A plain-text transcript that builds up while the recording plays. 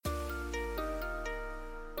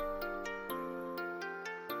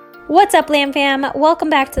What's up, Lamb Fam? Welcome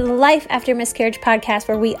back to the Life After Miscarriage podcast,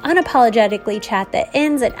 where we unapologetically chat the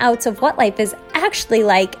ins and outs of what life is actually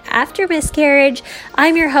like after miscarriage.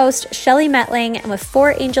 I'm your host, Shelly Metling, and with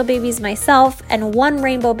 4 angel babies myself and 1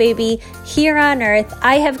 rainbow baby here on earth,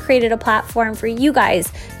 I have created a platform for you guys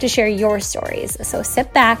to share your stories. So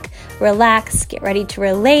sit back, relax, get ready to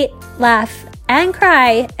relate, laugh, and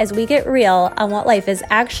cry as we get real on what life is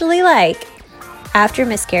actually like after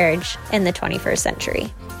miscarriage in the 21st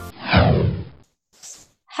century.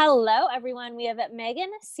 Hello, everyone. We have Megan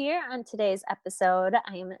Cyr on today's episode.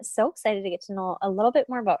 I am so excited to get to know a little bit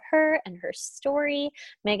more about her and her story.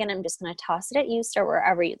 Megan, I'm just going to toss it at you. Start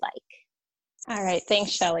wherever you'd like. All right.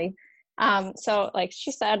 Thanks, Shelly. So like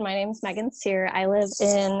she said, my name is Megan Cyr. I live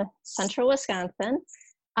in central Wisconsin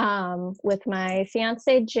with my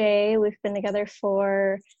fiance, Jay. We've been together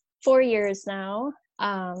for 4 years now.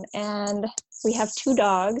 And we have 2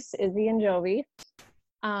 dogs, Izzy and Jovi.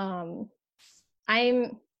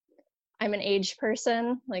 I'm an age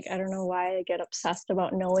person. Like, I don't know why I get obsessed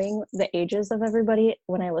about knowing the ages of everybody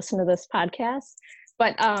when I listen to this podcast,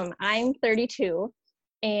 but I'm 32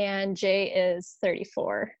 and Jay is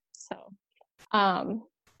 34. So,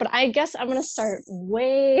 but I guess I'm going to start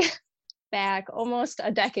way back, almost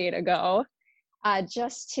a decade ago,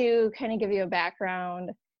 just to kind of give you a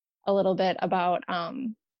background a little bit about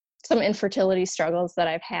some infertility struggles that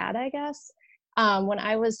I've had, I guess. When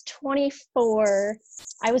I was 24,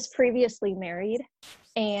 I was previously married,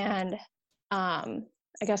 and I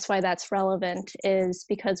guess why that's relevant is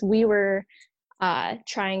because we were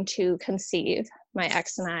trying to conceive, my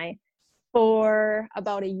ex and I. For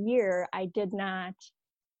about a year, I did not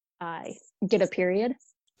get a period,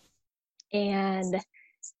 and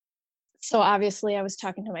so obviously I was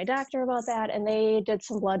talking to my doctor about that, and they did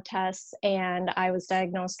some blood tests, and I was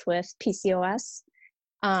diagnosed with PCOS.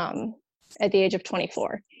 At the age of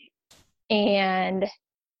 24, and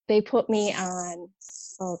they put me on,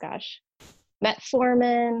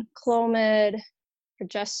 metformin, Clomid,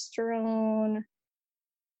 progesterone.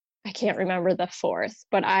 I can't remember the 4th,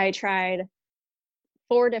 but I tried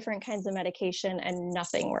 4 different kinds of medication and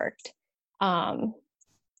nothing worked.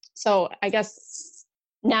 So I guess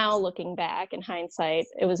now looking back in hindsight,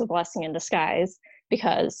 it was a blessing in disguise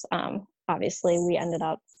because obviously we ended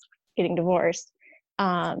up getting divorced.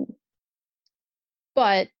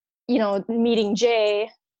 But, you know, meeting Jay,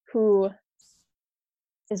 who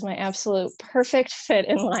is my absolute perfect fit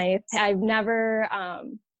in life, I've never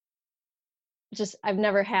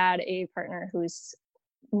had a partner who's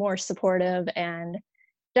more supportive and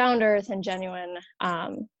down to earth and genuine.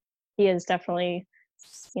 He is definitely,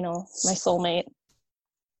 you know, my soulmate.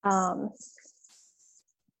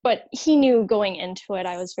 But he knew going into it,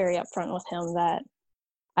 I was very upfront with him that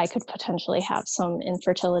I could potentially have some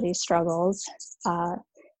infertility struggles.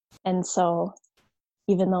 And so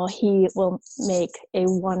even though he will make a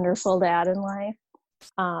wonderful dad in life,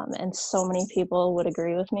 and so many people would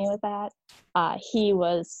agree with me with that, he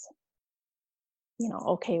was, you know,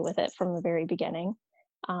 okay with it from the very beginning.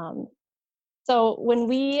 So when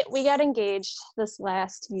we got engaged this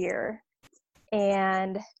last year,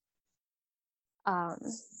 and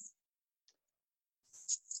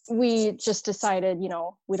we just decided, you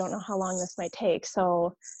know, we don't know how long this might take.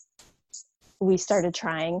 So we started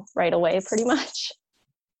trying right away, pretty much.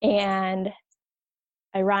 And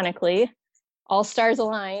ironically, all stars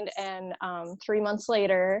aligned. And 3 months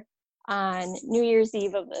later, on New Year's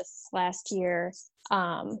Eve of this last year,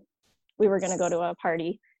 we were going to go to a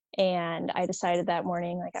party. And I decided that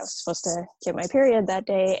morning, like, I was supposed to get my period that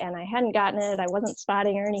day, and I hadn't gotten it. I wasn't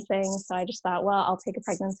spotting or anything. So I just thought, well, I'll take a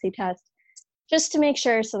pregnancy test just to make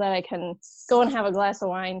sure so that I can go and have a glass of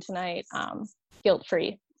wine tonight,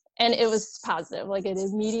 guilt-free. And it was positive. Like, it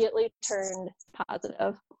immediately turned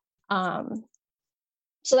positive.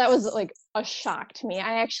 So that was like a shock to me.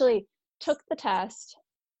 I actually took the test,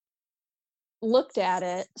 looked at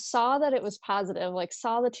it, saw that it was positive, like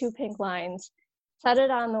saw the 2 pink lines, set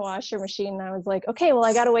it on the washer machine, and I was like, okay, well,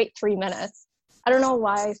 I got to wait 3 minutes. I don't know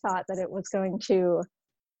why I thought that it was going to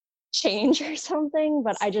change or something,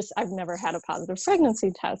 but I've never had a positive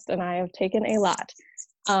pregnancy test, and I have taken a lot.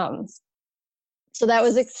 So that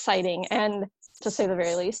was exciting, and to say the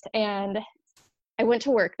very least. And I went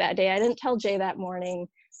to work that day. I didn't tell Jay that morning.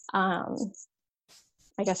 I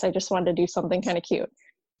guess I just wanted to do something kind of cute.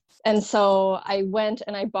 And so I went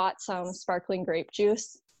and I bought some sparkling grape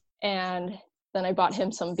juice, and then I bought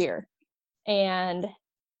him some beer, and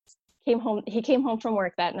he came home from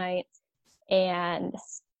work that night, and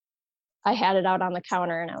I had it out on the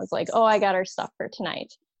counter, and I was like, oh, I got our stuff for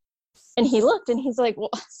tonight. And he looked and he's like,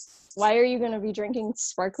 well, why are you going to be drinking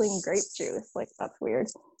sparkling grape juice? Like, that's weird.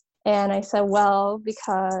 And I said, well,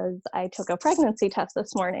 because I took a pregnancy test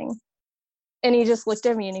this morning. And he just looked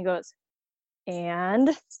at me and he goes, and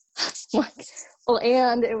I'm like, well,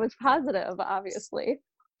 and it was positive, obviously.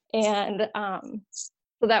 And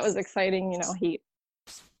so that was exciting. You know, he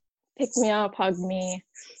picked me up, hugged me.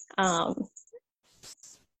 I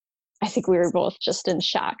think we were both just in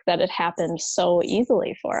shock that it happened so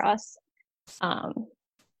easily for us. You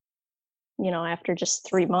know, after just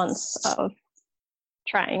 3 months of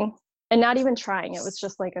trying, and not even trying, it was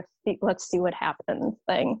just like a let's see what happens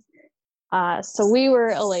thing. So we were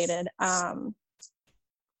elated.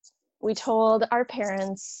 We told our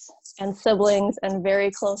parents and siblings and very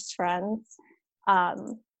close friends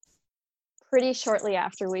pretty shortly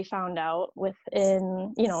after we found out,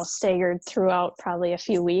 within, you know, staggered throughout probably a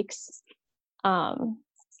few weeks. And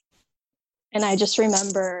I just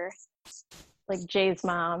remember like Jay's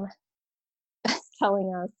mom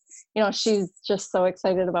telling us, you know, she's just so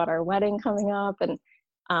excited about our wedding coming up, and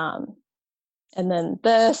then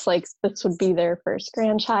this would be their first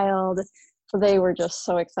grandchild. So they were just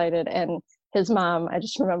so excited. And his mom, I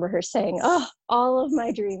just remember her saying, oh, all of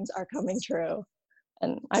my dreams are coming true.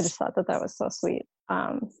 And I just thought that was so sweet.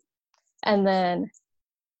 And then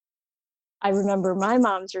I remember my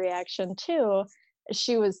mom's reaction too.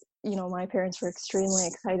 She was, you know, my parents were extremely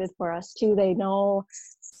excited for us too. They know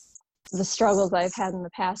the struggles I've had in the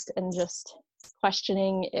past and just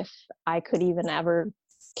questioning if I could even ever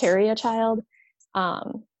carry a child.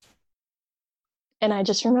 And I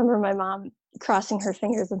just remember my mom crossing her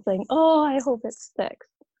fingers and saying, oh, I hope it sticks.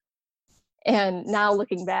 And now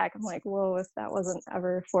looking back, I'm like, whoa, if that wasn't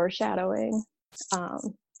ever foreshadowing.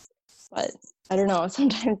 But I don't know,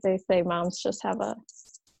 sometimes they say moms just have I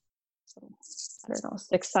don't know,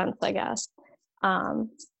 sixth sense, I guess.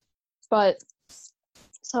 But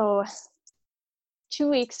so 2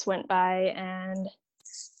 weeks went by, and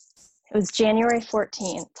it was January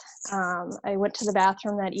 14th. I went to the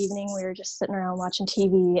bathroom that evening. We were just sitting around watching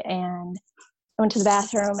TV, and I went to the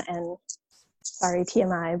bathroom, and sorry,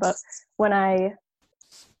 TMI, but when I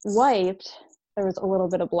wiped, there was a little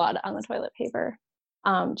bit of blood on the toilet paper.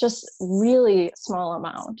 Just really small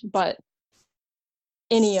amount, but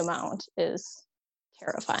any amount is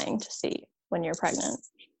terrifying to see when you're pregnant.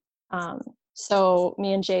 So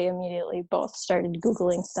me and Jay immediately both started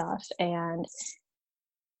Googling stuff, and,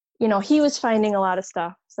 you know, he was finding a lot of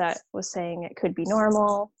stuff that was saying it could be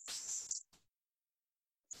normal.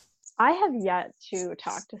 I have yet to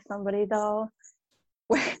talk to somebody though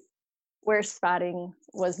where spotting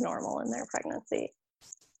was normal in their pregnancy.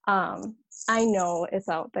 I know it's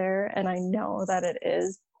out there, and I know that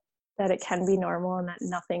it can be normal and that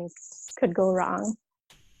nothing could go wrong.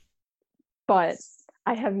 But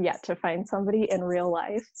I have yet to find somebody in real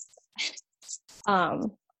life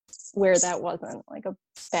where that wasn't like a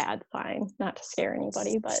bad sign. Not to scare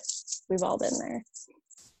anybody, but we've all been there.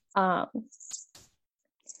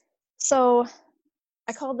 So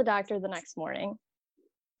I called the doctor the next morning,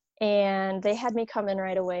 and they had me come in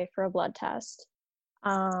right away for a blood test,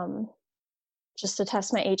 just to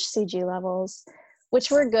test my HCG levels, which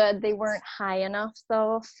were good. They weren't high enough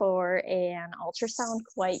though for an ultrasound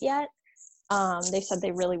quite yet. They said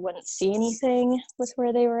they really wouldn't see anything with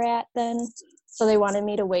where they were at then. So they wanted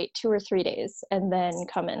me to wait 2 or 3 days and then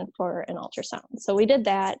come in for an ultrasound. So we did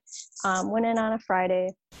that, went in on a Friday.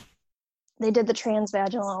 They did the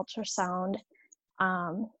transvaginal ultrasound,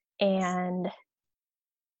 and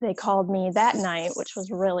they called me that night, which was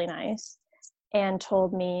really nice, and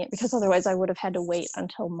told me, because otherwise I would have had to wait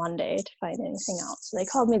until Monday to find anything out. So they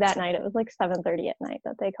called me that night. It was like 7:30 at night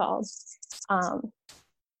that they called.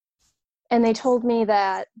 And they told me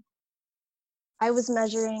that I was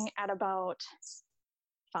measuring at about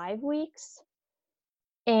 5 weeks,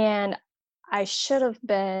 and I should have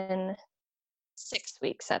been 6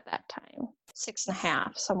 weeks at that time,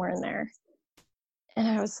 6.5, somewhere in there. And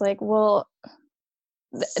I was like, well,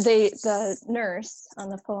 the nurse on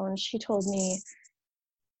the phone, she told me,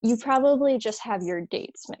 you probably just have your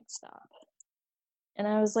dates mixed up. And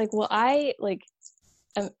I was like, well,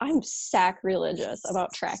 I'm sacrilegious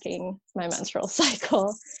about tracking my menstrual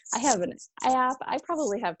cycle. I have an app. I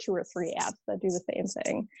probably have 2 or 3 apps that do the same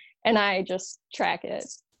thing, and I just track it.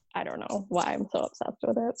 I don't know why I'm so obsessed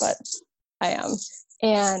with it, but I am.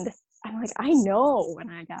 And I'm like, I know when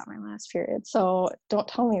I got my last period, so don't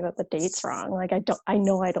tell me that the date's wrong. Like, I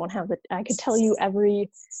know I don't have I could tell you every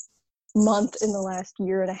month in the last 1.5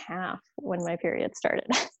 years when my period started.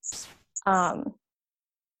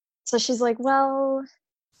 So she's like, well,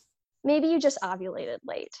 maybe you just ovulated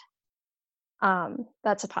late.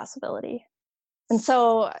 That's a possibility. And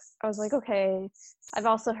so I was like, okay, I've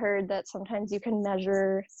also heard that sometimes you can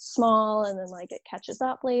measure small and then like it catches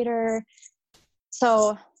up later.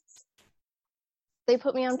 So they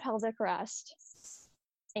put me on pelvic rest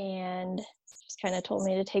and just kind of told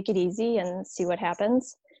me to take it easy and see what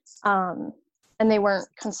happens. And they weren't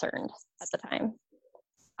concerned at the time.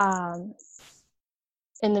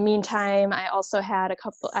 In the meantime, I also had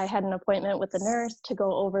I had an appointment with the nurse to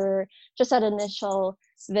go over just that initial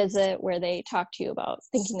visit where they talk to you about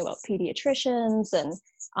thinking about pediatricians and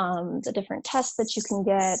the different tests that you can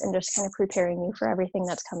get and just kind of preparing you for everything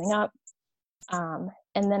that's coming up.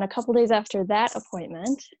 And then a couple days after that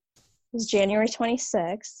appointment, it was January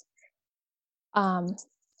 26th,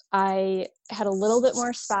 I had a little bit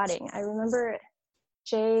more spotting. I remember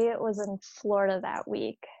Jay was in Florida that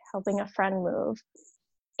week helping a friend move.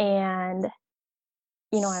 And,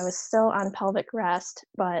 I was still on pelvic rest,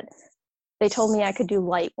 but they told me I could do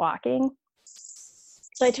light walking.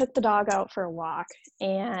 So I took the dog out for a walk,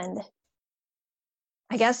 and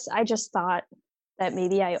I guess I just thought that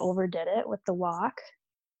maybe I overdid it with the walk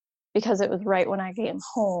because it was right when I came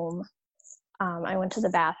home. I went to the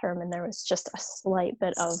bathroom and there was just a slight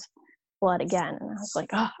bit of blood again. And I was like,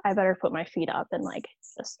 oh, I better put my feet up and like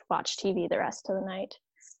just watch TV the rest of the night.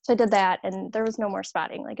 So I did that and there was no more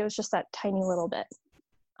spotting. Like it was just that tiny little bit.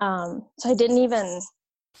 So I didn't even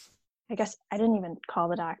call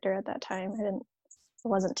the doctor at that time. I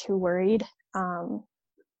wasn't too worried. And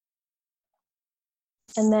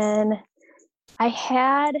then I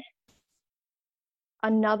had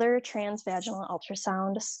another transvaginal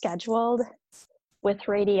ultrasound scheduled with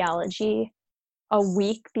radiology a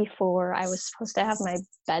week before I was supposed to have my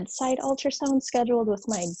bedside ultrasound scheduled with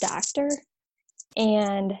my doctor.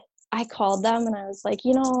 And I called them and I was like,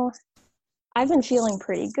 I've been feeling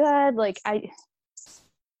pretty good. Like I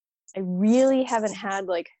really haven't had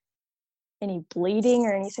like any bleeding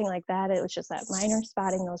or anything like that. It was just that minor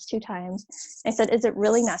spotting those 2 times. I said, is it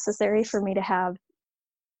really necessary for me to have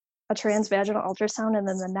a transvaginal ultrasound and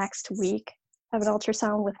then the next week have an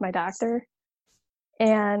ultrasound with my doctor?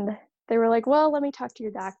 And they were like, well, let me talk to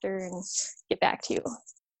your doctor and get back to you.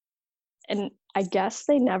 And I guess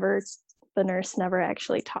the nurse never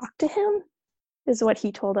actually talked to him, is what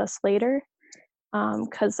he told us later.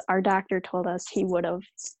 Because our doctor told us he would have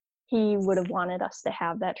wanted us to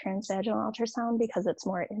have that transvaginal ultrasound because it's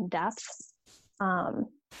more in depth.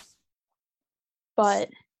 But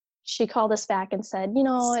she called us back and said,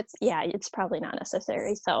 it's probably not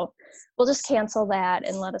necessary. So we'll just cancel that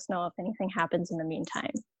and let us know if anything happens in the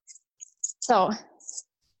meantime. So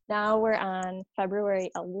now we're on February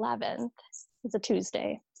 11th. It's a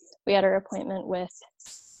Tuesday. We had our appointment with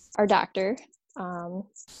our doctor.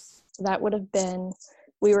 That would have been,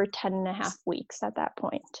 we were 10 and a half weeks at that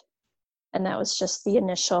point. And that was just the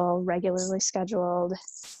initial regularly scheduled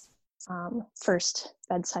first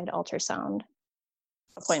bedside ultrasound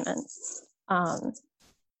appointment.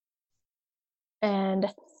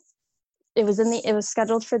 And it was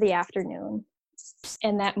scheduled for the afternoon.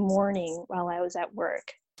 And that morning while I was at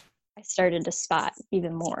work, I started to spot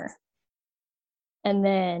even more. And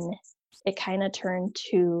then it kind of turned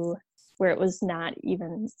to where it was not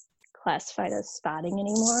even classified as spotting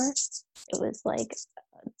anymore. It was like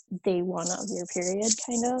day 1 of your period,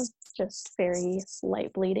 kind of, just very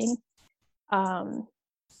light bleeding.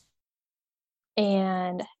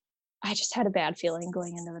 And I just had a bad feeling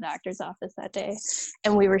going into the doctor's office that day.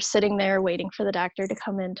 And we were sitting there waiting for the doctor to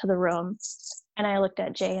come into the room. And I looked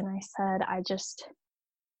at Jay and I said, I just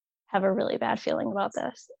have a really bad feeling about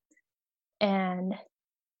this. And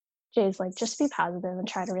Jay's like, just be positive and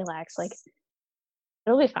try to relax. Like,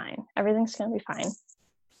 it'll be fine. Everything's going to be fine.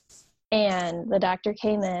 And the doctor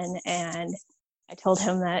came in and I told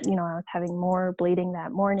him that, I was having more bleeding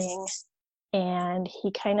that morning. And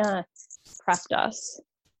he kind of prepped us.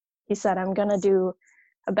 He said, I'm going to do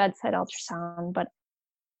a bedside ultrasound, but,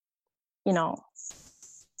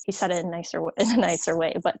 he said it in a nicer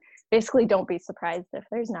way, but basically don't be surprised if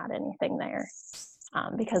there's not anything there,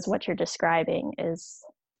 because what you're describing is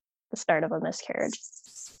the start of a miscarriage.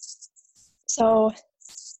 So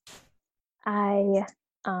he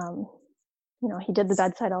did the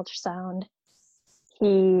bedside ultrasound.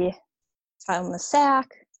 He found the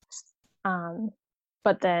sac,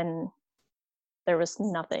 but then there was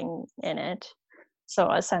nothing in it.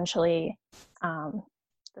 So essentially, the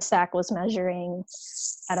sac was measuring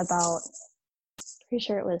at about, pretty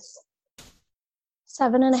sure it was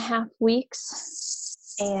 7.5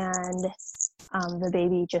 weeks, and the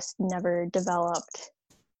baby just never developed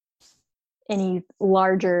any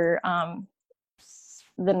larger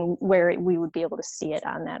than where we would be able to see it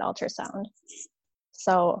on that ultrasound.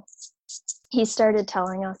 So he started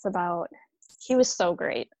telling us about, he was so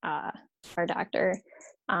great, our doctor,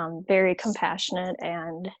 very compassionate,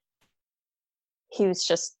 and he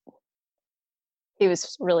was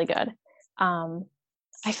really good.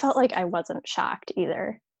 I felt like I wasn't shocked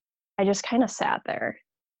either. I just kind of sat there,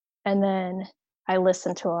 and then I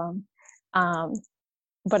listened to him.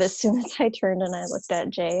 But as soon as I turned and I looked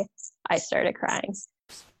at Jay, I started crying.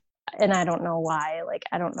 And I don't know why. Like,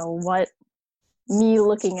 I don't know what me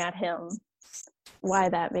looking at him, why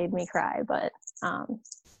that made me cry. But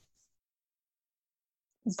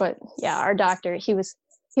yeah, our doctor, he was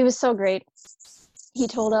so great. He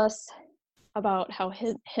told us about how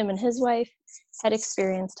him and his wife had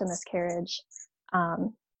experienced a miscarriage.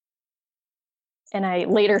 And I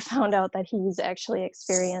later found out that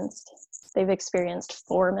they've experienced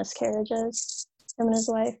 4 miscarriages, him and his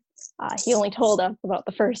wife. He only told us about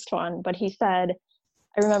the first one, but he said,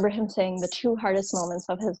 I remember him saying the 2 hardest moments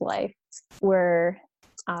of his life were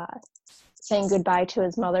saying goodbye to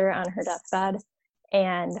his mother on her deathbed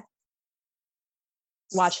and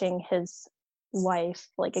watching his wife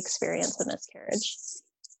experience a miscarriage.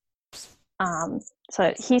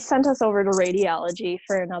 So he sent us over to radiology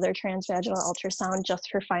for another transvaginal ultrasound just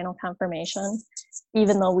for final confirmation,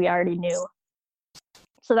 even though we already knew.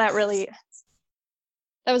 So that was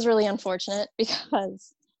really unfortunate,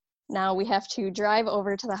 because now we have to drive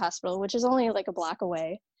over to the hospital, which is only a block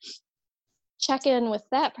away, check in with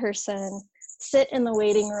that person, sit in the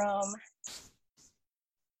waiting room.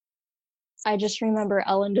 I just remember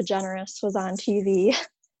Ellen DeGeneres was on TV,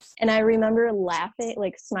 and I remember laughing,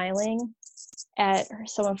 smiling at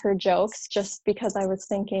some of her jokes, just because I was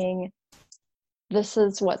thinking, this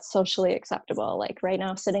is what's socially acceptable. Right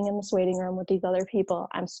now, sitting in this waiting room with these other people,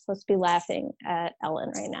 I'm supposed to be laughing at Ellen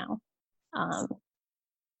right now.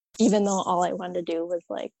 Even though all I wanted to do was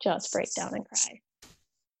just break down and cry.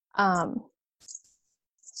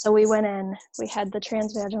 So we went in, we had the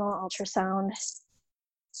transvaginal ultrasound,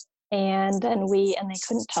 and then they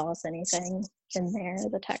couldn't tell us anything in there.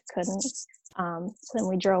 The tech couldn't. So then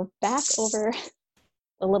we drove back over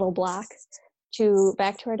the little block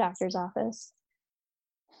back to our doctor's office.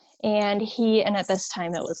 And at this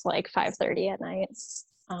time it was 5:30 at night.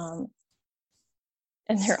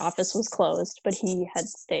 And their office was closed, but he had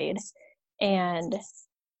stayed. And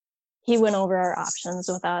he went over our options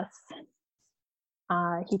with us.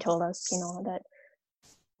 He told us, that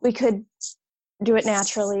we could do it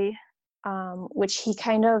naturally, which he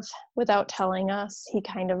kind of, without telling us, he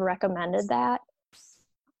kind of recommended that,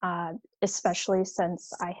 especially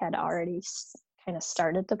since I had already kind of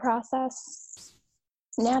started the process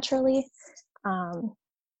naturally.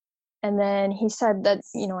 And then he said that,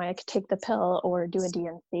 I could take the pill or do a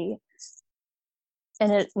D&C.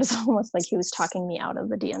 And it was almost like he was talking me out of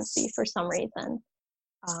the D&C for some reason.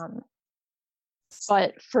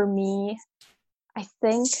 But for me, I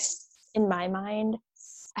think in my mind,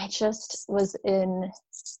 I just wanted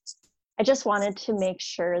to make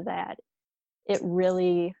sure that it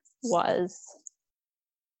really was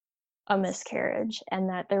a miscarriage and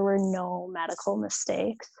that there were no medical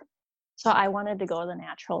mistakes. So I wanted to go the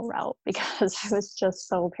natural route, because I was just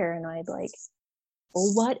so paranoid, well,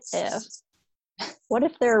 what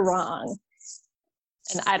if they're wrong?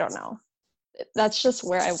 And I don't know. That's just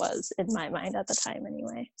where I was in my mind at the time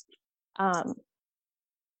anyway.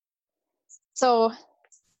 So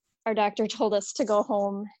our doctor told us to go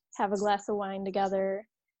home, have a glass of wine together,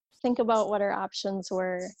 think about what our options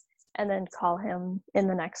were, and then call him in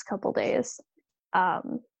the next couple days.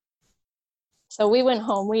 So we went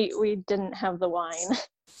home. We didn't have the wine,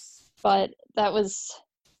 but that was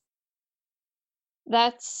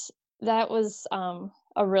a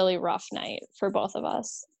really rough night for both of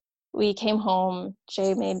us. We came home,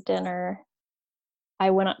 Jay made dinner.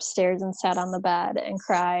 I went upstairs and sat on the bed and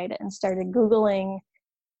cried and started Googling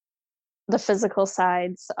the physical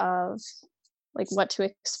sides of what to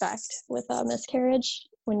expect with a miscarriage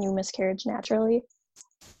when you miscarriage naturally,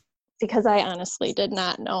 because I honestly did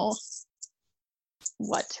not know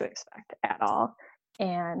what to expect at all.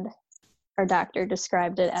 And our doctor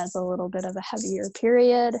described it as a little bit of a heavier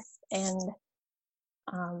period and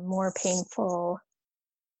more painful,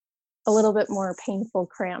 a little bit more painful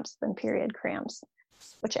cramps than period cramps,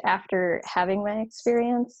 which after having my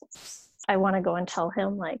experience, I want to go and tell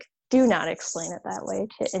him, do not explain it that way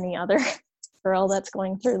to any other girl that's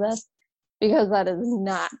going through this, because that is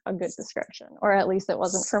not a good description, or at least it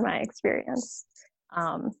wasn't for my experience.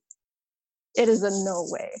 It is in no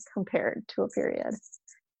way compared to a period.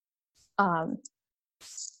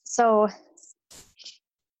 So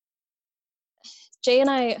Jay and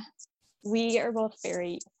I, we are both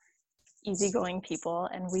very easygoing people,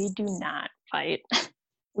 and we do not fight.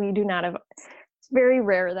 We do not have, it's very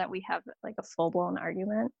rare that we have like a full-blown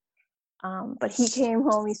argument. But he came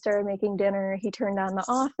home, he started making dinner, he turned on The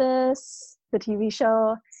Office, the TV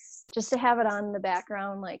show, just to have it on in the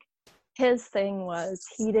background. Like, his thing was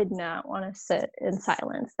he did not want to sit in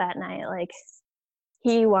silence that night. Like,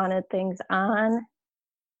 he wanted things on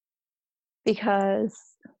because,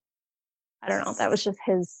 I don't know, that was just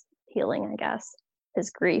his healing, I guess, his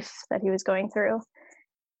grief that he was going through.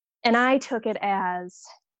 And I took it as,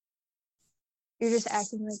 you're just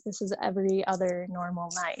acting like this is every other normal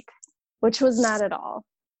night, which was not at all.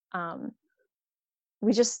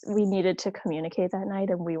 We needed to communicate that night,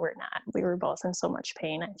 and we were not. We were both in so much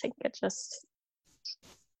pain. I think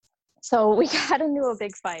so we got into a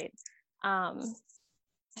big fight. I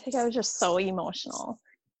think I was just so emotional,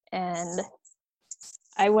 and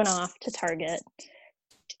I went off to Target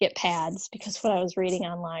to get pads because what I was reading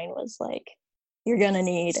online was like, you're gonna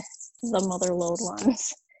need the mother load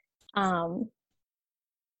ones.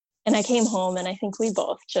 And I came home, and I think we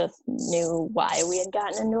both just knew why we had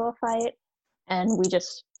gotten into a fight, and we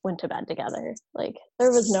just went to bed together. Like,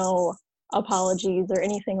 there was no apologies or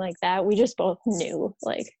anything like that. We just both knew,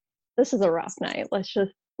 like, this is a rough night. Let's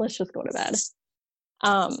just go to bed.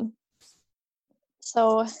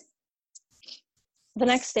 So the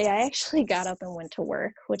next day I actually got up and went to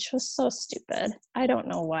work, which was so stupid. I don't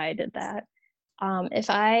know why I did that. God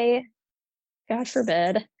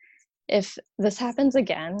forbid, if this happens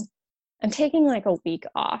again, I'm taking like a week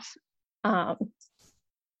off.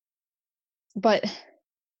 But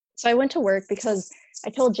so I went to work because I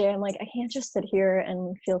told Jay, I'm like, I can't just sit here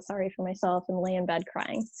and feel sorry for myself and lay in bed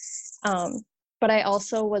crying. But I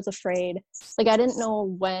also was afraid, like, I didn't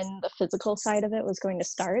know when the physical side of it was going to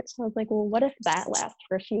start. So I was like, well, what if that lasts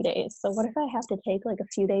for a few days? So what if I have to take like a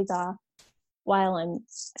few days off while I'm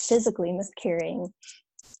physically miscarrying?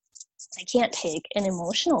 I can't take an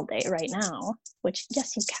emotional day right now, which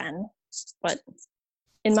yes, you can, but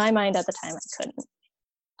in my mind at the time I couldn't.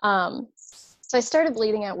 So I started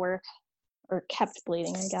bleeding at work, or kept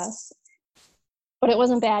bleeding, I guess. But it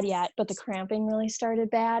wasn't bad yet, but the cramping really started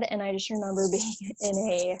bad. And I just remember being in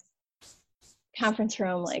a conference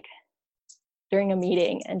room, like during a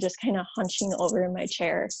meeting, and just kind of hunching over in my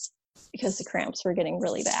chair because the cramps were getting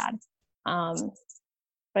really bad.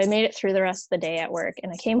 But I made it through the rest of the day at work,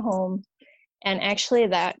 and I came home, and actually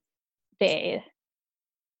that day,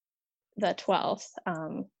 the 12th,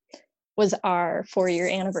 was our 4-year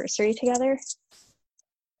anniversary together.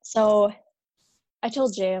 So I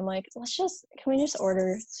told Jay, I'm like, can we just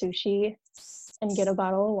order sushi and get a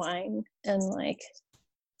bottle of wine, and like,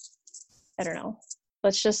 I don't know,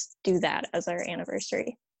 let's just do that as our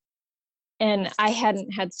anniversary. And I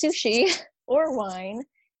hadn't had sushi or wine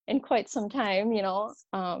in quite some time,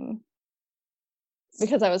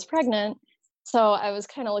 because I was pregnant. So I was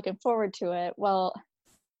kind of looking forward to it. Well,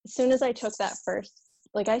 as soon as I took that first,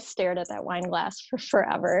 like, I stared at that wine glass for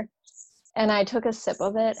forever. And I took a sip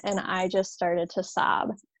of it, and I just started to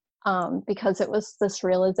sob, because it was this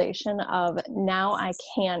realization of, now I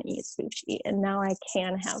can eat sushi, and now I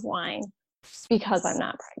can have wine because I'm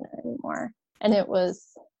not pregnant anymore. And it was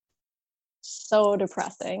so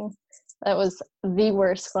depressing. That was the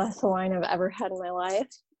worst glass of wine I've ever had in my life.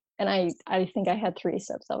 And I think I had 3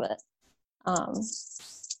 sips of it.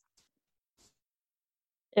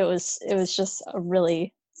 It was just a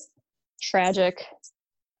really tragic,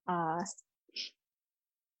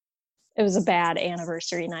 it was a bad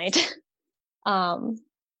anniversary night. And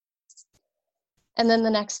then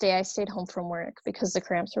the next day I stayed home from work because the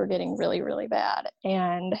cramps were getting really, really bad.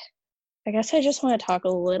 And I guess I just want to talk a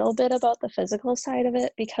little bit about the physical side of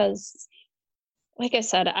it, because like I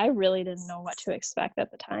said, I really didn't know what to expect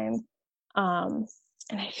at the time. And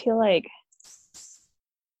I feel like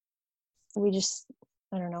I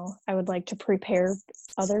don't know, I would like to prepare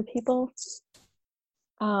other people.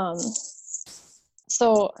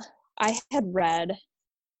 So I had read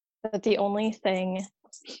that the only thing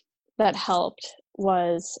that helped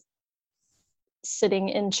was sitting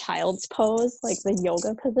in child's pose, like the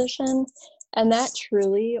yoga position. And that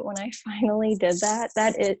truly, when I finally did that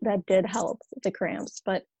did help the cramps.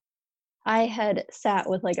 But I had sat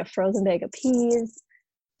with like a frozen bag of peas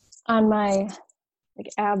on my like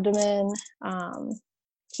abdomen,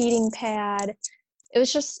 heating pad. It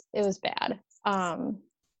was bad.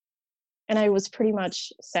 And I was pretty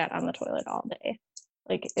much sat on the toilet all day.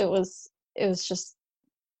 Like, it was just,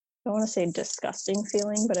 I don't want to say disgusting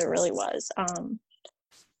feeling, but it really was.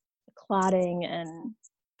 Clotting, and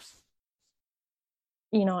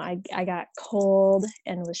I got cold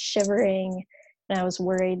and was shivering, and I was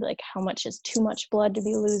worried, like, how much is too much blood to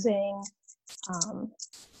be losing.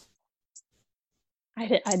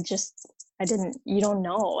 you don't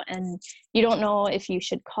know. And you don't know if you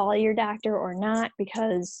should call your doctor or not,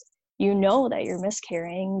 because you know that you're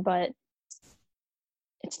miscarrying, but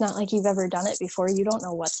it's not like you've ever done it before. You don't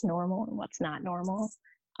know what's normal and what's not normal.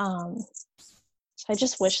 So I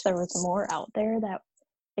just wish there was more out there that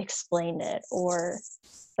explained it, or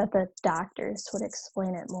that the doctors would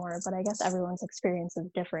explain it more. But I guess everyone's experience is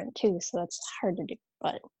different too, so that's hard to do.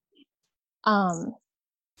 But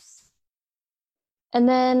and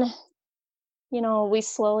then, we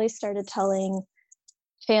slowly started telling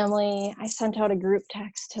family. I sent out a group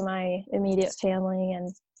text to my immediate family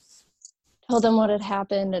and told them what had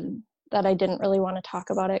happened, and that I didn't really want to talk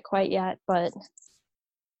about it quite yet, but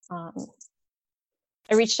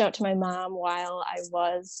I reached out to my mom while I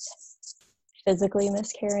was physically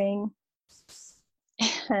miscarrying.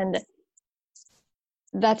 And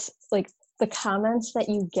that's like the comments that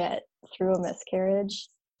you get through a miscarriage.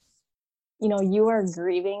 You are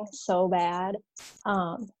grieving so bad.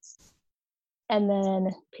 And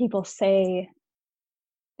then people they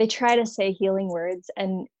try to say healing words,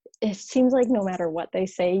 and it seems like no matter what they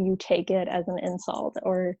say, you take it as an insult,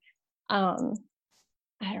 or I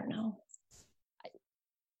don't know.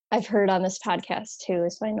 I've heard on this podcast too,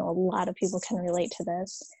 so I know a lot of people can relate to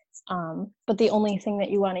this. But the only thing that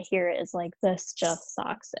you want to hear is like, this just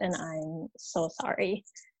sucks and I'm so sorry.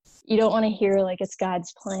 You don't want to hear like it's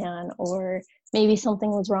God's plan, or maybe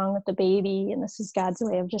something was wrong with the baby and this is God's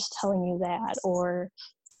way of just telling you that, or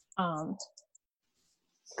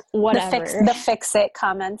whatever. The fix it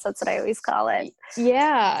comments, that's what I always call it.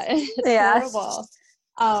 Yeah, it's horrible.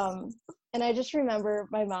 And I just remember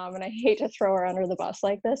my mom, and I hate to throw her under the bus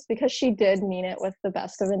like this because she did mean it with the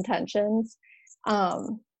best of intentions.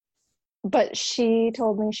 But she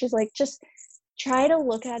told me, she's like, just try to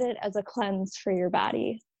look at it as a cleanse for your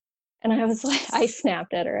body. And I was like, I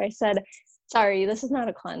snapped at her. I said, sorry, this is not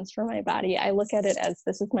a cleanse for my body. I look at it as,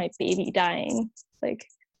 this is my baby dying. Like,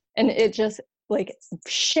 and it just like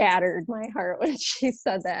shattered my heart when she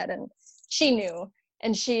said that. And she knew,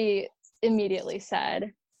 and she immediately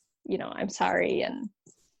said, I'm sorry. And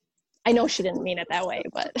I know she didn't mean it that way,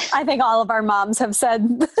 but I think all of our moms have said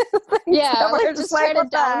yeah, we're just trying to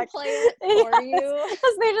downplay it for you,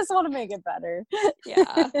 because they just want to make it better.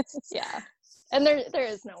 Yeah. And there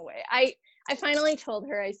is no way. I finally told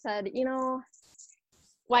her, I said,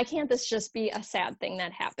 why can't this just be a sad thing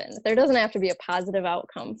that happened? There doesn't have to be a positive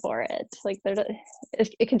outcome for it. Like,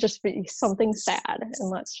 it can just be something sad, and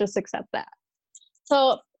let's just accept that.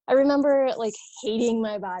 So I remember like hating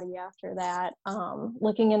my body after that,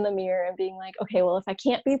 looking in the mirror and being like, okay, well, if I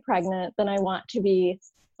can't be pregnant, then I want to be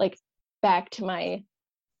like back to my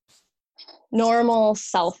normal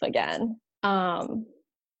self again. So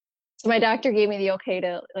my doctor gave me the okay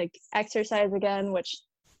to like exercise again, which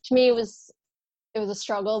to me it was a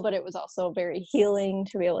struggle, but it was also very healing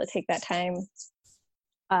to be able to take that time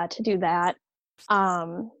to do that.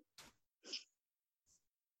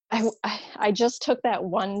 I just took that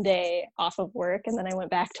one day off of work, and then I went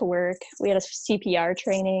back to work. We had a CPR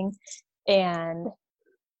training, and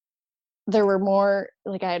there were more,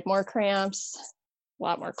 like I had more cramps, a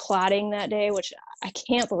lot more clotting that day, which I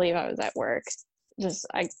can't believe I was at work.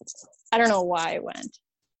 I don't know why I went.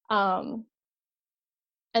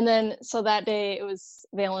 And then, so that day it was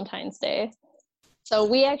Valentine's Day. So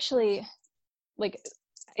we actually, like,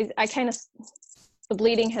 I kind of, the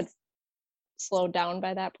bleeding had slowed down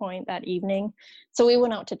by that point that evening. So we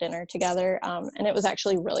went out to dinner together, and it was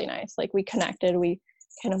actually really nice. Like, we connected, we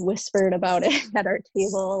kind of whispered about it at our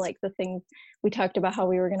table, like the things we talked about, how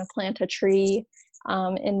we were going to plant a tree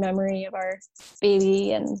in memory of our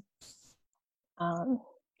baby, and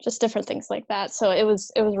just different things like that. So it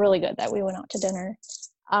was really good that we went out to dinner.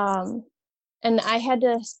 And I had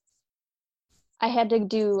to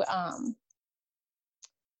do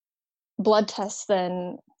blood tests.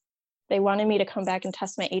 Then they wanted me to come back and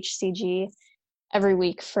test my HCG every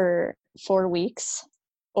week for 4 weeks,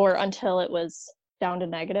 or until it was down to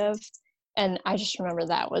negative. And I just remember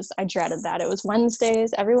I dreaded that. It was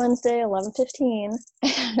Wednesdays, every Wednesday, 11:15.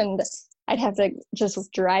 And I'd have to just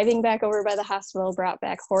driving back over by the hospital brought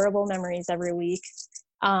back horrible memories every week.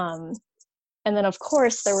 And then of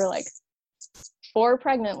course there were like 4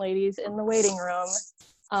 pregnant ladies in the waiting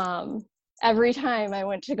room. Every time I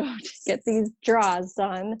went to go to get these draws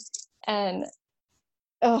done. And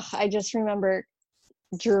I just remember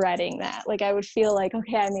dreading that. Like, I would feel like,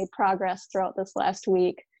 okay, I made progress throughout this last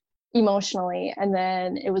week emotionally, and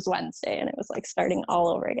then it was Wednesday and it was like starting all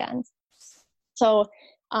over again. So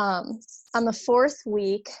on the 4th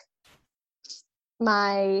week,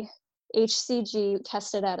 my HCG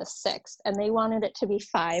tested at a 6, and they wanted it to be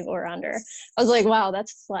 5 or under. I was like, wow,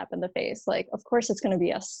 that's a slap in the face. Like, of course it's going to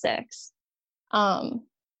be a 6.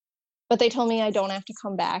 But they told me I don't have to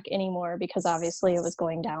come back anymore because obviously it was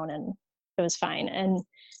going down and it was fine. And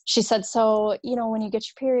she said, so, when you get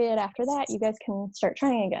your period after that, you guys can start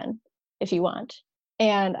trying again if you want.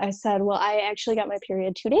 And I said, well, I actually got my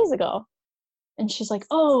period 2 days ago. And she's like,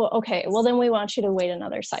 oh, okay, well, then we want you to wait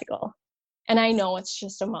another cycle. And I know it's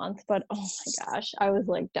just a month, but oh my gosh, I was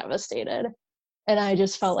like devastated. And I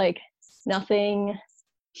just felt like nothing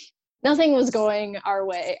was going our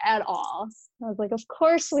way at all. I was like, of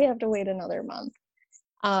course we have to wait another month.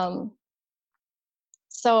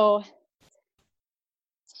 So,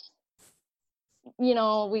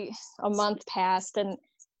 a month passed, and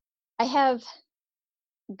I have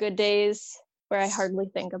good days where I hardly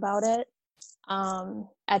think about it.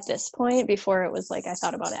 At this point, before it was like I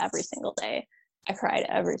thought about it every single day. I cried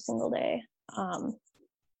every single day.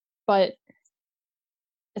 But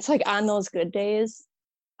it's like on those good days,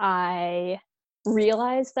 I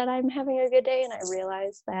realize that I'm having a good day, and I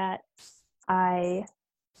realize that I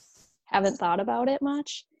haven't thought about it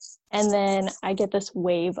much. And then I get this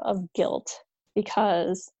wave of guilt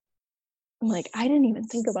because I'm like, I didn't even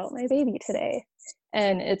think about my baby today.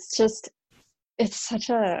 And it's such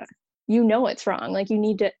a, it's wrong. Like you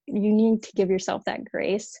need to give yourself that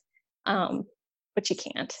grace. But you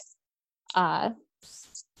can't. And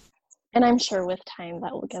I'm sure with time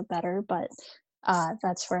that will get better, but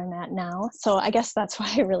that's where I'm at now. So I guess that's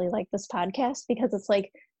why I really like this podcast, because it's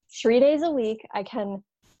like 3 days a week I can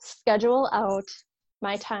schedule out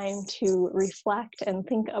my time to reflect and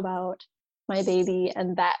think about my baby,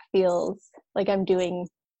 and that feels like I'm doing,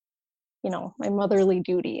 my motherly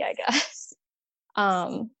duty, I guess.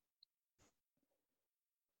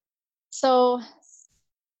 So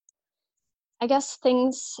I guess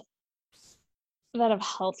things that have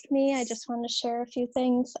helped me, I just want to share a few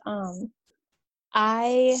things.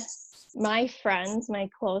 My friends, my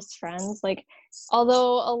close friends, like,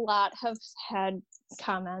 although a lot have had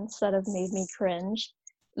comments that have made me cringe,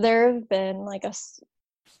 there have been like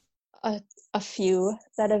a few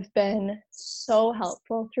that have been so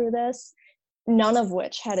helpful through this, none of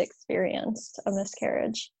which had experienced a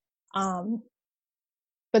miscarriage.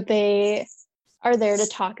 But they are there to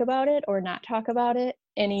talk about it or not talk about it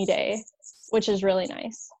any day, which is really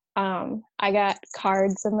nice. I got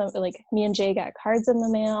cards me and Jay got cards in the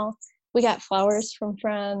mail. We got flowers from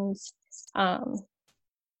friends.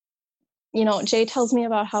 Jay tells me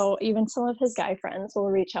about how even some of his guy friends will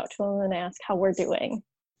reach out to him and ask how we're doing,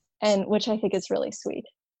 and which I think is really sweet.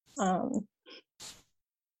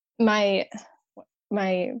 My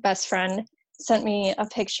best friend sent me a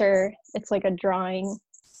picture. It's like a drawing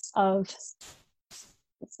of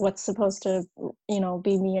what's supposed to,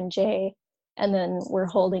 be me and Jay, and then we're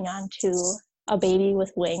holding on to a baby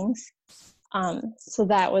with wings. So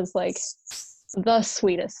that was like the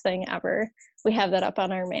sweetest thing ever. We have that up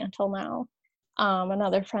on our mantle now.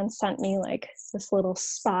 Another friend sent me like this little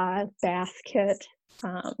spa bath kit.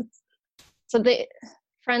 So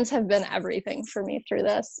friends have been everything for me through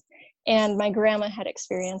this. And my grandma had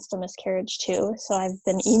experienced a miscarriage too. So I've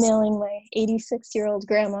been emailing my 86-year-old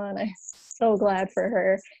grandma, and I'm so glad for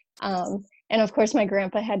her. And of course, my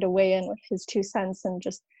grandpa had to weigh in with his 2 cents, and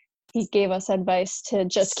he gave us advice to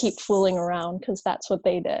just keep fooling around, because that's what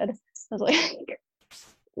they did. I was like,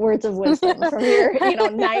 words of wisdom from your,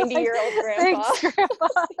 90-year-old grandpa. Thanks,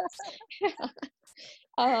 Grandpa. Yeah.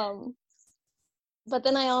 But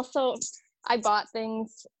then I bought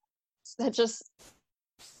things that just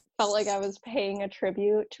felt like I was paying a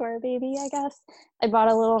tribute to our baby, I guess. I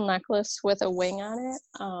bought a little necklace with a wing on it.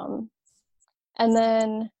 And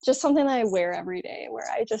then just something that I wear every day, where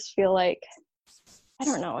I just feel like, I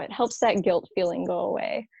don't know, it helps that guilt feeling go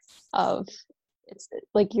away of, it's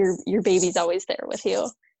like your baby's always there with you.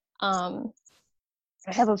 I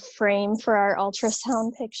have a frame for our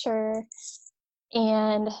ultrasound picture,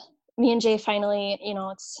 and me and Jay finally,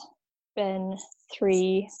 it's been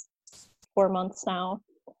 3-4 months now.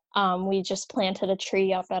 We just planted a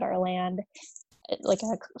tree up at our land, like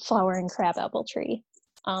a flowering crabapple tree,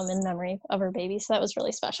 in memory of our baby. So that was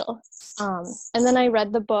really special. And then I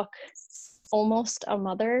read the book Almost a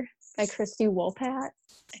Mother by Christy Wolpat.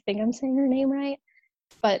 I think I'm saying her name right.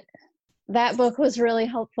 But that book was really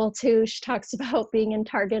helpful too. She talks about being in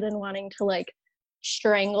Target and wanting to like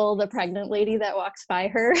strangle the pregnant lady that walks by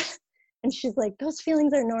her. And she's like, those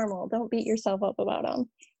feelings are normal. Don't beat yourself up about them.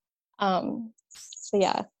 So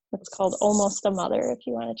yeah, it's called Almost a Mother if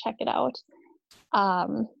you want to check it out.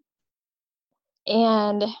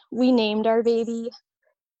 And we named our baby.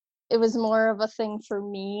 it was more of a thing for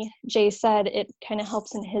me. Jay said it kind of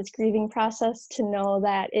helps in his grieving process to know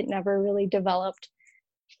that it never really developed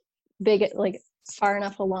big, like far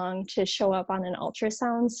enough along to show up on an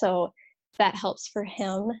ultrasound. So that helps for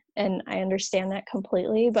him. And I understand that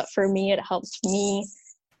completely. But for me, it helps me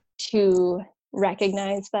to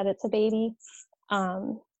recognize that it's a baby.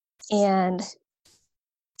 And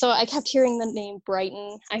so I kept hearing the name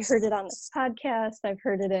Brighton. I heard it on this podcast. I've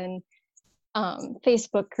heard it in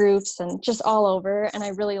Facebook groups and just all over. And I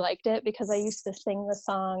really liked it because I used to sing the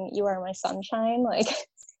song, "You Are My Sunshine," like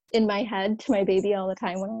in my head to my baby all the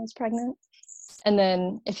time when I was pregnant. And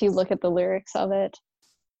then if you look at the lyrics of it,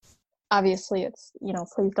 obviously it's, you know,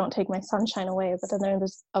 "Please don't take my sunshine away." But then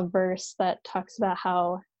there's a verse that talks about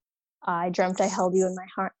how I dreamt I held you in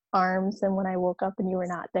my arms, and when I woke up and you were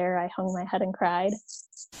not there, I hung my head and cried.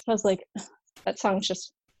 So I was like, that song's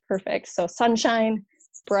just perfect. So sunshine,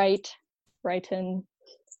 Brighton,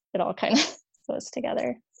 it all kind of goes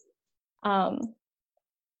together. And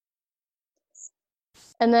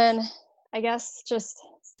then I guess just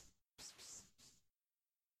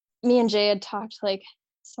me and Jay had talked like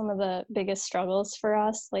some of the biggest struggles for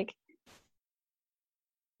us, like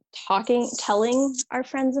telling our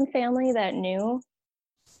friends and family that knew.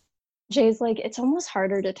 Jay's like, it's almost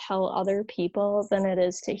harder to tell other people than it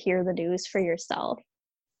is to hear the news for yourself.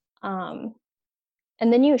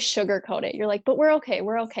 And then you sugarcoat it. You're like, but we're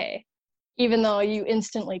okay. Even though you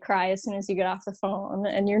instantly cry as soon as you get off the phone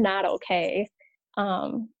and you're not okay.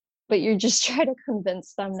 But you just try to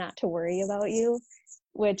convince them not to worry about you,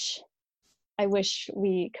 which I wish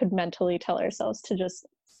we could mentally tell ourselves to just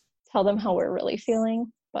tell them how we're really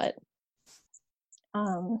feeling. But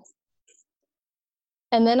and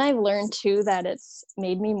then I've learned too that it's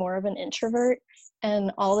made me more of an introvert,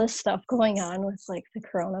 and all this stuff going on with like the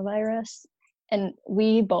coronavirus. And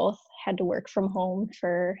we both had to work from home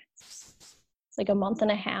for like a month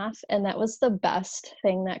and a half. And that was the best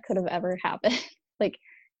thing that could have ever happened. Like,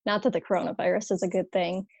 not that the coronavirus is a good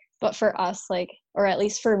thing, but for us, like, or at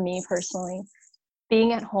least for me personally,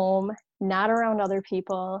 being at home, not around other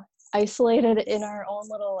people, isolated in our own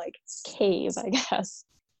little like cave, I guess,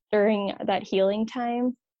 during that healing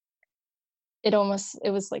time, it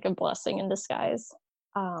was like a blessing in disguise.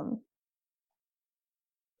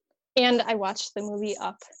 And I watched the movie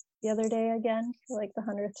Up the other day again for like the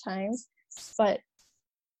 100th time, but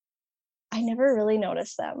I never really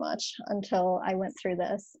noticed that much until I went through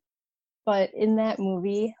this. But in that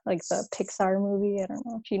movie, like the Pixar movie, I don't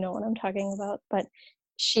know if you know what I'm talking about, but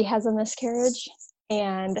she has a miscarriage,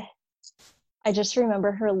 and I just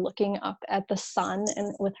remember her looking up at the sun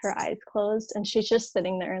and with her eyes closed, and she's just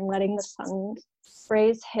sitting there and letting the sun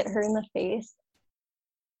rays hit her in the face.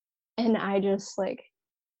 And I just like,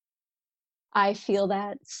 I feel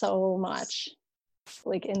that so much,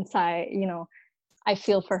 like inside, you know, I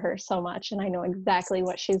feel for her so much, and I know exactly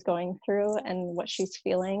what she's going through and what she's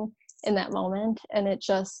feeling in that moment. And it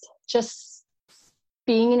just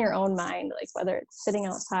being in your own mind, like whether it's sitting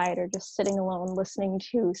outside or just sitting alone listening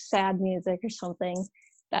to sad music or something,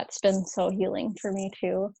 that's been so healing for me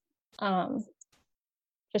too.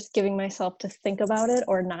 Just giving myself to think about it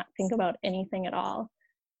or not think about anything at all.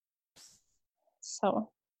 So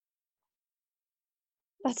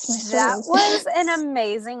that's my story. That was an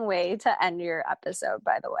amazing way to end your episode,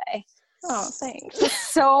 by the way. Oh, thanks.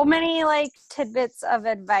 So many like tidbits of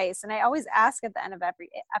advice. And I always ask at the end of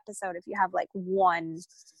every episode if you have like one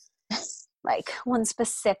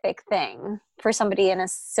specific thing for somebody in a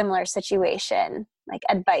similar situation, like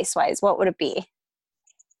advice wise, what would it be?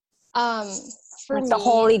 For like me, the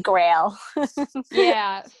holy grail.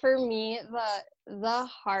 Yeah, for me, the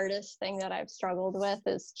hardest thing that I've struggled with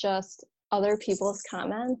is just other people's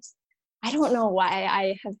comments. I don't know why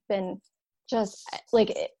I have been just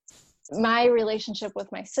like my relationship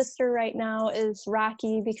with my sister right now is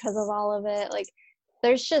rocky because of all of it. Like,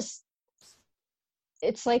 there's just,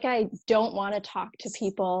 it's like I don't want to talk to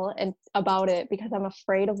people about it because I'm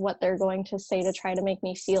afraid of what they're going to say to try to make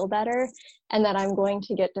me feel better, and that I'm going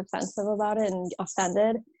to get defensive about it and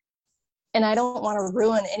offended. And I don't want to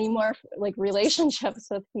ruin any more like relationships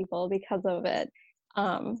with people because of it.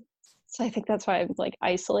 So I think that's why I'm like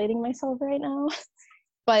isolating myself right now.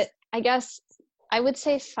 But I guess I would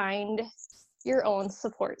say find your own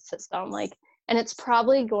support system. Like, and it's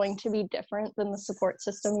probably going to be different than the support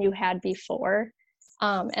system you had before.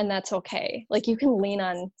 And that's okay. Like, you can lean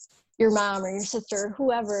on your mom or your sister, or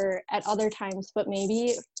whoever at other times, but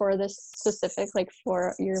maybe for this specific, like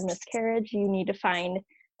for your miscarriage, you need to find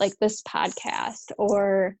like this podcast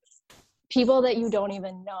or people that you don't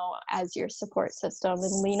even know as your support system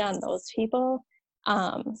and lean on those people.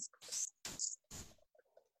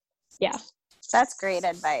 Yeah. That's great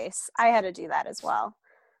advice. I had to do that as well.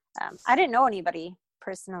 I didn't know anybody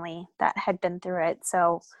personally that had been through it.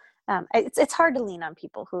 So it's hard to lean on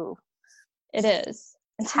people who it is.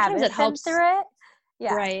 And sometimes haven't it helps been through it.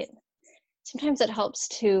 Yeah. Right. Sometimes it helps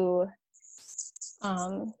to,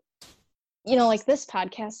 like this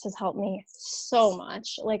podcast has helped me so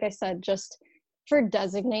much. Like I said, just for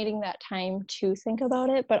designating that time to think about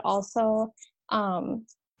it, but also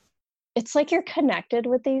it's like you're connected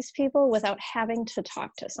with these people without having to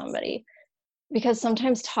talk to somebody, because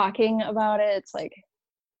sometimes talking about it, it's like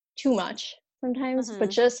too much sometimes, but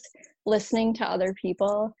just listening to other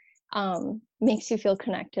people makes you feel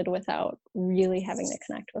connected without really having to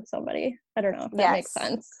connect with somebody. I don't know if that makes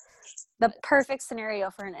sense. The perfect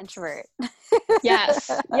scenario for an introvert. Yes.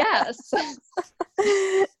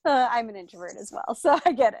 I'm an introvert as well, so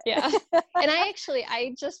I get it. Yeah. And I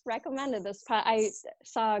just recommended this. I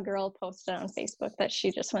saw a girl posted on Facebook that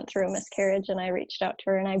she just went through a miscarriage, and I reached out to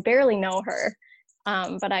her, and I barely know her.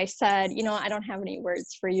 But I said, I don't have any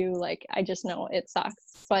words for you. Like, I just know it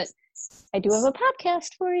sucks, but I do have a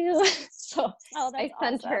podcast for you. So I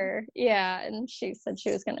sent her, and she said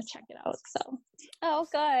she was going to check it out. So,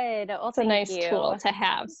 good. Well, it's a nice tool to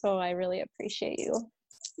have. So I really appreciate you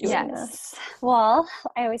doing this. Well,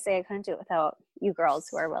 I always say I couldn't do it without you girls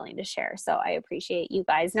who are willing to share. So I appreciate you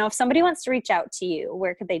guys. Now, if somebody wants to reach out to you,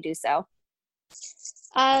 where could they do so?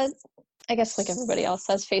 I guess like everybody else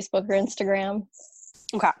says, Facebook or Instagram.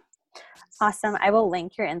 Okay. Awesome. I will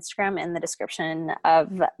link your Instagram in the description of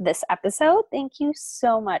this episode. Thank you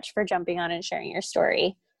so much for jumping on and sharing your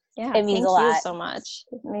story. Yeah, it means a lot. Thank you so much.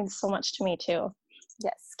 It means so much to me too.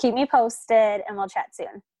 Yes. Keep me posted and we'll chat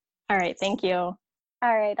soon. All right. Thank you. All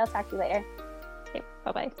right. I'll talk to you later. Okay.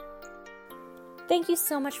 Bye-bye. Thank you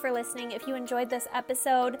so much for listening. If you enjoyed this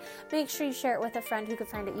episode, make sure you share it with a friend who could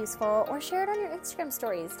find it useful, or share it on your Instagram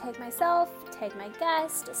stories. Tag myself, tag my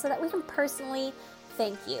guest, so that we can personally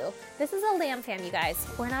thank you. This is a Lamb fam, you guys.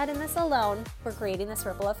 We're not in this alone. We're creating this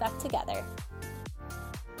ripple effect together.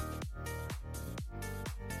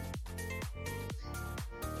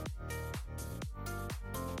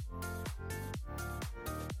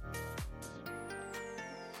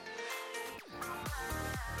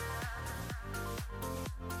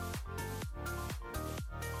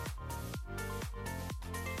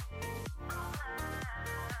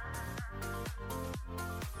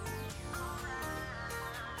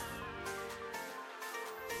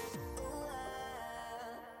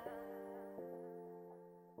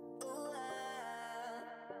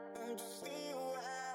 Just